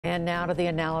And now to the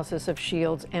analysis of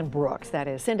Shields and Brooks. That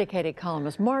is Syndicated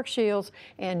columnist Mark Shields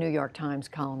and New York Times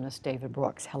columnist David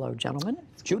Brooks. Hello, gentlemen.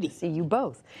 Judy. Good to see you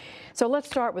both. So let's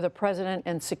start with the president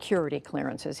and security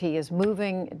clearances. He is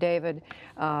moving, David,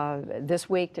 this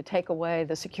week to take away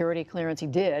the security clearance he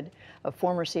did of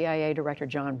former CIA Director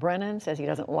John Brennan. Says he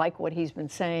doesn't like what he's been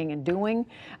saying and doing.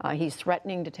 He's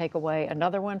threatening to take away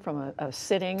another one from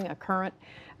a current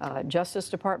Justice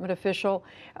Department official.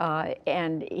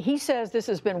 And he says this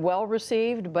has been well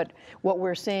received, but what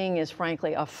we're seeing is,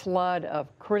 frankly, a flood of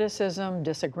criticism,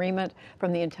 disagreement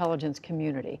from the intelligence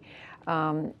community.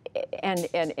 And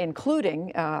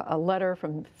including a letter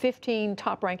from 15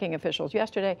 top-ranking officials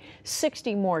yesterday,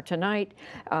 60 more tonight.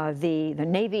 The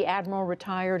Navy admiral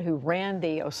retired who ran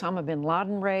the Osama bin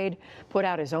Laden raid put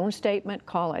out his own statement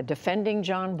defending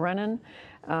John Brennan,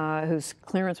 whose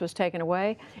clearance was taken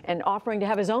away, and offering to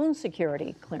have his own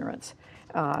security clearance,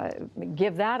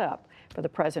 give that up for the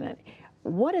president.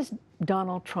 What has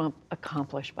Donald Trump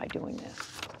accomplished by doing this?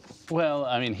 Well,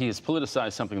 I mean, he's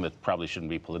politicized something that probably shouldn't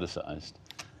be politicized.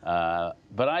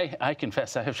 But I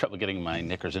confess I have trouble getting my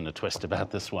knickers in a twist about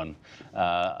this one.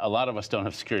 A lot of us don't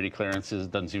have security clearances.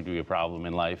 It doesn't seem to be a problem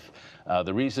in life.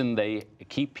 The reason they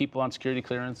keep people on security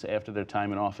clearance after their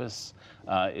time in office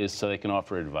is so they can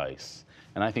offer advice.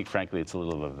 And I think, frankly, it's a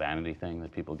little of a vanity thing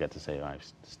that people get to say, oh, I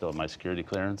still have my security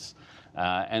clearance.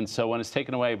 And so when it's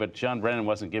taken away, but John Brennan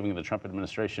wasn't giving the Trump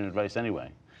administration advice anyway.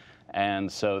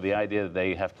 And so the idea that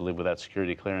they have to live without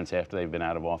security clearance after they've been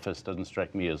out of office doesn't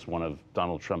strike me as one of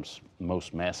Donald Trump's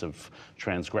most massive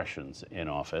transgressions in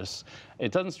office.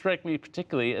 It doesn't strike me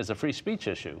particularly as a free speech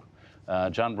issue.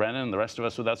 John Brennan and the rest of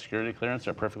us without security clearance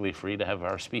are perfectly free to have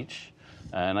our speech.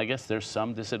 And I guess there's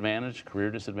some disadvantage,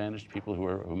 career disadvantage, people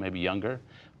who may be younger.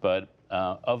 But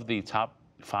of the top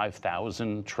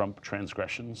 5,000 Trump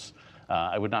transgressions,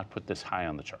 I would not put this high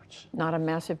on the charts. Not a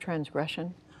massive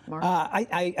transgression, Mark?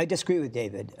 I disagree with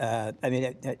David. I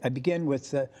mean, I begin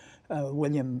with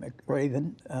William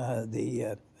McRaven,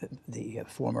 the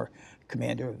former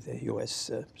commander of the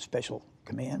U.S. Special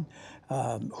Command,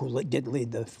 who did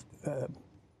lead the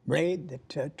raid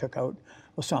that took out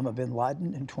Osama bin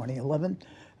Laden in 2011,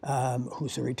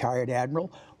 who's a retired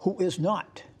admiral, who is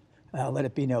not, let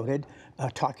it be noted, a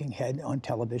talking head on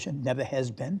television, never has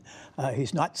been.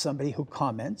 He's not somebody who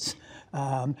comments.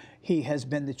 He has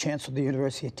been the chancellor of the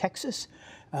University of Texas.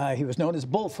 He was known as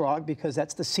Bullfrog because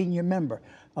that's the senior member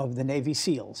of the Navy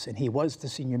SEALs, and he was the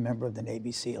senior member of the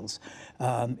Navy SEALs.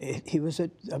 He was a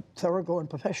thoroughgoing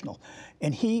professional,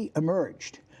 and he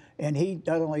emerged. And he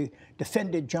not only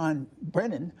defended John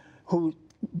Brennan, whom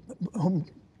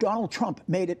Donald Trump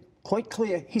made it quite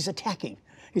clear he's attacking.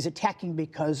 He's attacking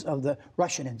because of the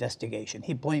Russian investigation.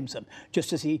 He blames them,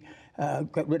 just as he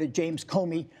got rid of James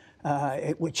Comey,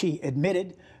 which he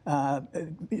admitted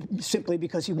simply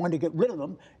because he wanted to get rid of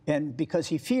him and because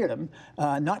he feared him,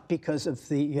 not because of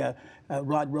the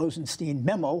Rod Rosenstein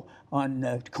memo on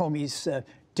Comey's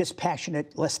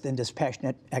dispassionate, less than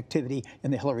dispassionate activity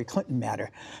in the Hillary Clinton matter.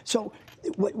 So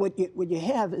what you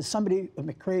have is somebody,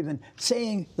 McRaven,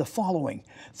 saying the following: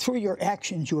 through your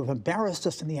actions, you have embarrassed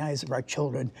us in the eyes of our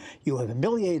children, you have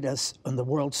humiliated us on the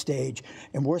world stage,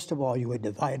 and worst of all, you have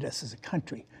divided us as a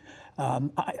country.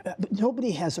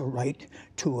 Nobody has a right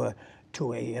to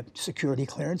a security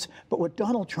clearance, but what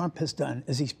Donald Trump has done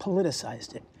is he's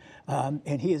politicized it.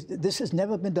 And this has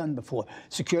never been done before.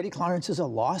 Security clearances are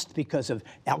lost because of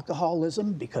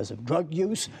alcoholism, because of drug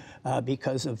use,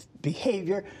 because of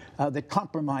behavior that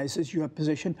compromises your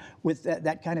position with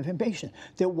that kind of information.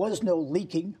 There was no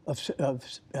leaking of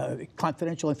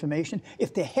confidential information.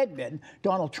 If there had been,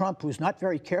 Donald Trump, who's not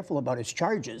very careful about his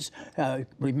charges,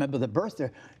 remember the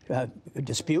birther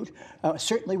dispute,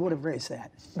 certainly would have raised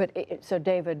that. But so,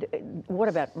 David, what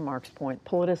about Mark's point?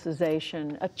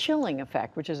 Politicization, a chilling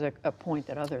effect, which is a point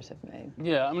that others have made.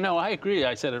 Yeah, no, I agree.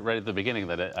 I said it right at the beginning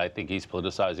that I think he's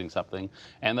politicizing something,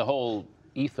 and the whole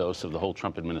ethos of the whole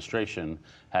Trump administration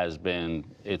has been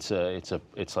it's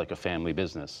like a family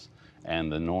business, and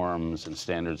the norms and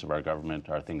standards of our government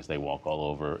are things they walk all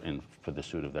over for the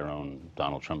suit of their own,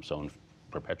 Donald Trump's own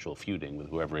perpetual feuding with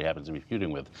whoever he happens to be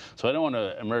feuding with. So I don't want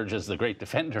to emerge as the great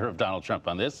defender of Donald Trump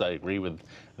on this. I agree with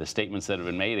the statements that have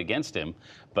been made against him,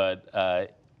 but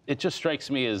it just strikes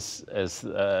me as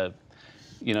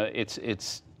you know,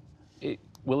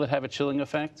 will it have a chilling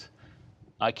effect?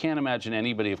 I can't imagine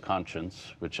anybody of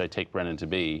conscience, which I take Brennan to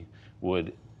be,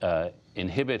 would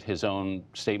inhibit his own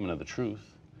statement of the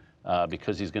truth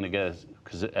because he's going to get,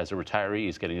 because as a retiree,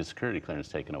 he's getting his security clearance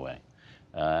taken away.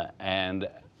 And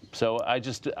So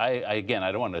again,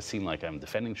 I don't want to seem like I'm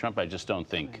defending Trump. I just don't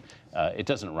think it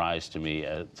doesn't rise to me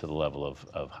to the level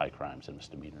of high crimes and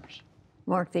misdemeanors.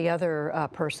 Mark, the other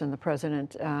person the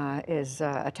president is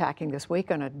attacking this week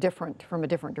from a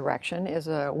different direction is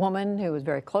a woman who was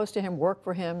very close to him, worked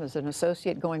for him as an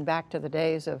associate going back to the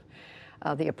days of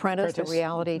The Apprentice, the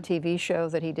reality TV show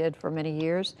that he did for many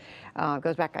years.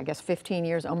 Goes back, I guess, 15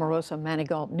 years, Omarosa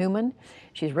Manigault Newman.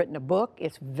 She's written a book.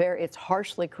 It's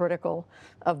harshly critical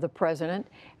of the president.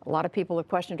 A lot of people have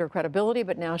questioned her credibility,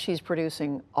 but now she's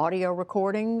producing audio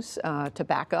recordings to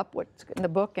back up what's in the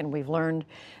book, and we've learned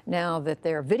now that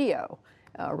they're video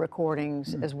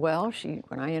recordings as well.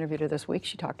 When I interviewed her this week,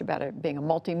 she talked about it being a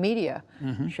multimedia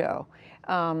show.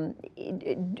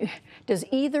 Does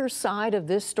either side of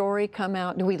this story come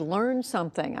out? Do we learn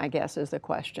something, I guess, is the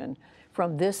question,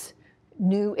 from this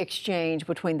new exchange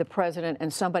between the president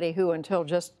and somebody who, until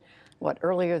just,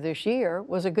 earlier this year,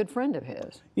 was a good friend of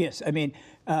his? Yes, I mean,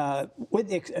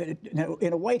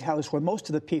 in a White House where most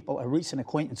of the people are recent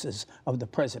acquaintances of the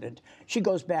president, she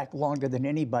goes back longer than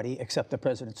anybody except the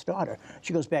president's daughter.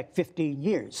 She goes back 15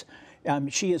 years.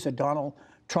 She is a Donald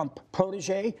Trump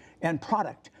protege and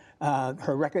product.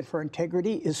 Her record for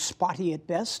integrity is spotty at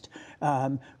best.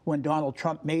 When Donald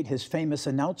Trump made his famous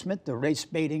announcement, the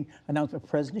race-baiting announcement for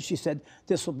president, she said,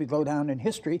 this will go down in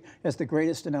history as the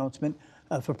greatest announcement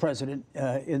for president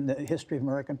in the history of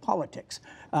American politics.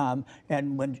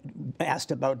 And when asked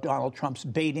about Donald Trump's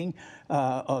baiting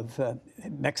of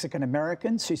Mexican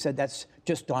Americans, she said that's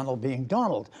just Donald being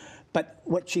Donald. But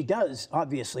what she does,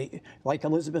 obviously, like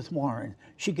Elizabeth Warren,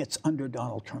 she gets under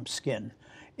Donald Trump's skin.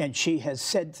 And she has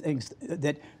said things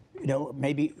that,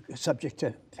 maybe subject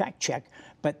to fact check,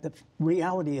 but the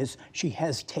reality is she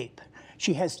has tape.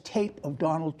 She has tape of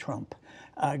Donald Trump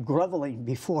groveling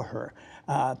before her,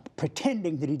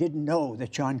 pretending that he didn't know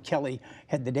that John Kelly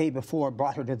had the day before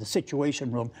brought her to the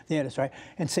Situation Room,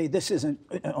 and say, this isn't,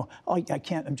 I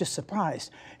can't, I'm just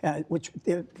surprised, which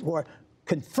therefore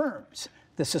confirms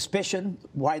the suspicion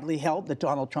widely held that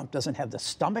Donald Trump doesn't have the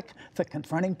stomach for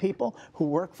confronting people who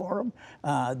work for him,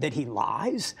 that he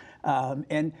lies,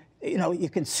 and you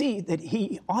can see that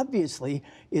he obviously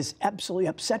is absolutely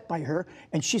upset by her,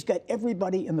 and she's got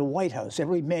everybody in the White House,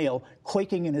 every male,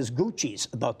 quaking in his Gucci's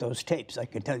about those tapes, I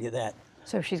can tell you that.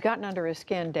 So she's gotten under his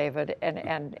skin, David,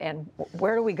 and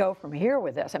where do we go from here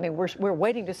with this? I mean, we're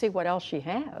waiting to see what else she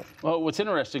has. Well, what's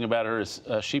interesting about her is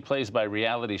she plays by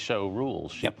reality show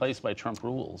rules. She plays by Trump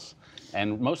rules.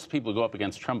 And most people who go up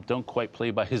against Trump don't quite play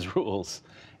by his rules.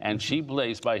 And she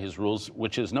plays by his rules,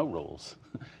 which is no rules.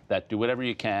 That do whatever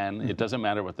you can. It doesn't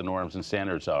matter what the norms and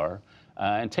standards are.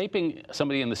 And taping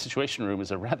somebody in the Situation Room is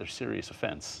a rather serious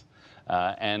offense.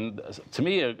 And to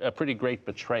me, a pretty great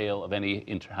betrayal of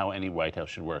how any White House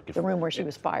should work. The room where she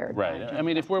was fired. Right. I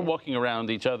mean, if we're walking around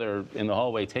each other in the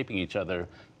hallway taping each other,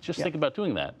 just think about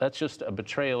doing that. That's just a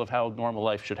betrayal of how normal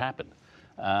life should happen.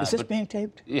 Is this being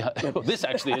taped? Yeah, this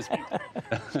actually is being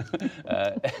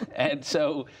taped. And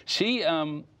so she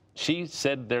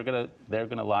said they're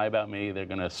gonna lie about me, they're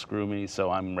gonna screw me,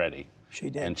 so I'm ready. She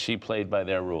did. And she played by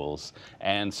their rules.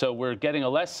 And so we're getting a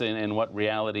lesson in what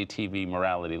reality TV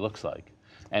morality looks like.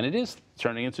 And it is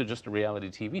turning into just a reality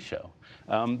TV show.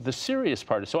 The serious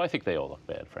part is, so I think they all look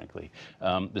bad, frankly.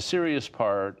 The serious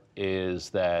part is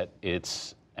that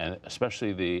it's,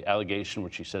 especially the allegation,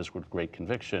 which he says with great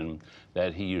conviction,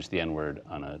 that he used the N-word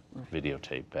on a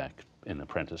videotape back in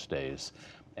Apprentice days.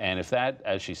 And if that,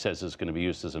 as she says, is going to be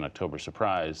used as an October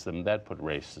surprise, then that put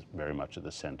race very much at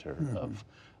the center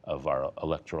of our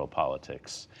electoral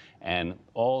politics. And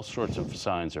all sorts of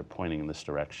signs are pointing in this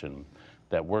direction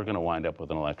that we're going to wind up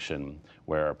with an election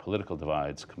where our political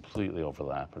divides completely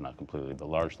overlap, or not completely, but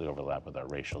largely overlap with our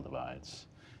racial divides.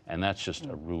 And that's just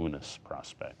a ruinous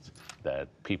prospect, that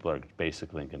people are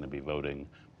basically going to be voting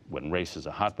when race is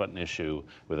a hot button issue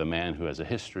with a man who has a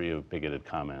history of bigoted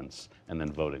comments, and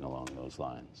then voting along those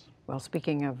lines. Well,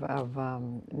 speaking of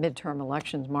midterm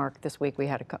elections, Mark, this week we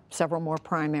had several more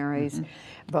primaries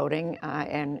voting,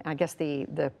 and I guess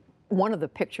one of the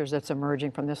pictures that's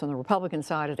emerging from this on the Republican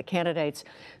side of the candidates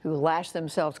who lashed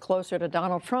themselves closer to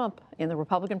Donald Trump in the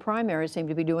Republican primaries seem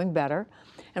to be doing better.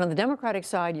 And on the Democratic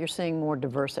side, you're seeing more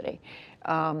diversity.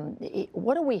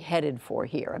 What are we headed for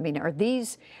here? I mean, are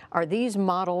these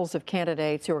models of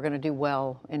candidates who are going to do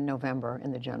well in November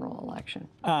in the general election?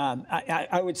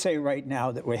 I would say right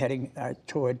now that we're heading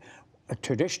toward a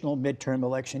traditional midterm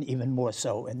election even more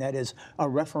so, and that is a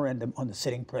referendum on the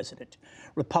sitting president.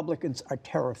 Republicans are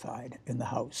terrified in the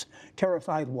House.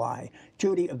 Terrified why?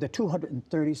 Judy, of the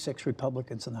 236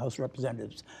 Republicans in the House of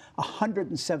Representatives,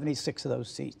 176 of those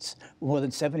seats, more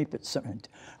than 70%,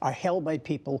 are held by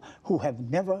people who have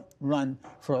never run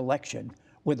for election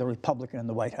with a Republican in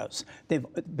the White House. They've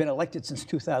been elected since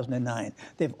 2009.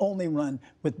 They've only run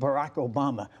with Barack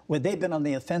Obama, where they've been on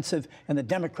the offensive and the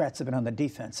Democrats have been on the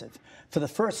defensive. For the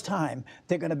first time,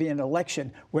 they're going to be in an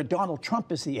election where Donald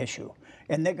Trump is the issue,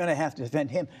 and they're going to have to defend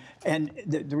him. And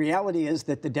the reality is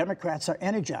that the Democrats are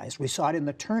energized. We saw it in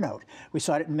the turnout. We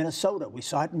saw it in Minnesota. We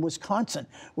saw it in Wisconsin,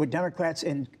 where Democrats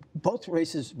in both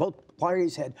races, both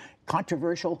parties had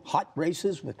controversial, hot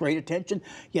races with great attention,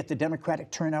 yet the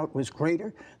Democratic turnout was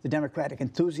greater. The Democratic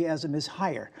enthusiasm is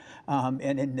higher.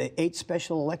 And in the 8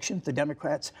 special elections, the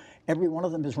Democrats, every one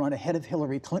of them has run ahead of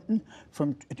Hillary Clinton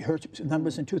from her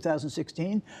numbers in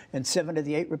 2016, and 7 of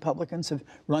the 8 Republicans have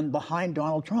run behind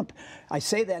Donald Trump. I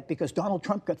say that because Donald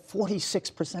Trump got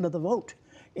 46% of the vote.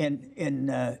 And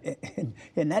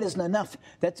that isn't enough.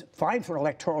 That's fine for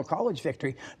electoral college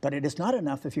victory, but it is not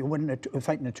enough if you're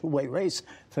fighting a two-way race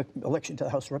for election to the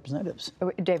House of Representatives.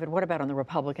 David, what about on the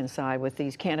Republican side with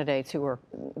these candidates who are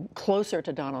closer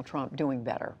to Donald Trump doing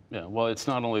better? Yeah, well, it's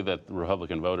not only that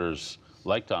Republican voters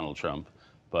like Donald Trump,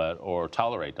 or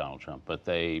tolerate Donald Trump, but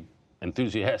they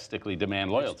enthusiastically demand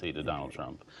loyalty to Donald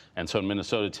Trump. And so in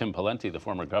Minnesota, Tim Pawlenty, the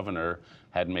former governor,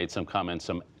 had made some comments,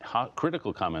 some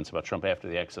critical comments about Trump after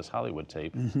the Access Hollywood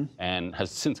tape, and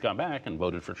has since gone back and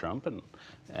voted for Trump,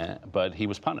 but he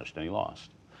was punished and he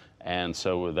lost. And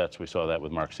so we saw that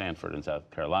with Mark Sanford in South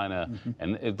Carolina.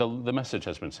 And the message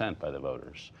has been sent by the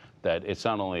voters that it's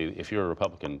not only, if you're a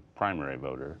Republican primary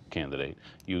voter candidate,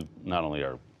 you not only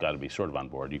are got to be sort of on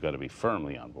board, you've got to be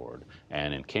firmly on board.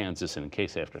 And in Kansas and in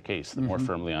case after case, the more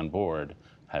firmly on board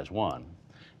has won.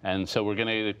 And so we're going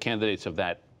to get candidates of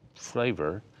that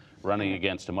flavor running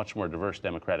against a much more diverse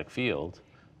Democratic field,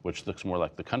 which looks more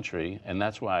like the country. And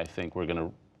that's why I think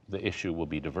the issue will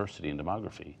be diversity and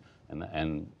demography.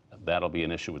 And that'll be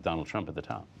an issue with Donald Trump at the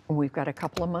top. We've got a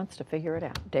couple of months to figure it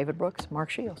out. David Brooks, Mark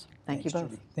Shields, thank you both.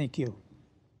 Judy. Thank you.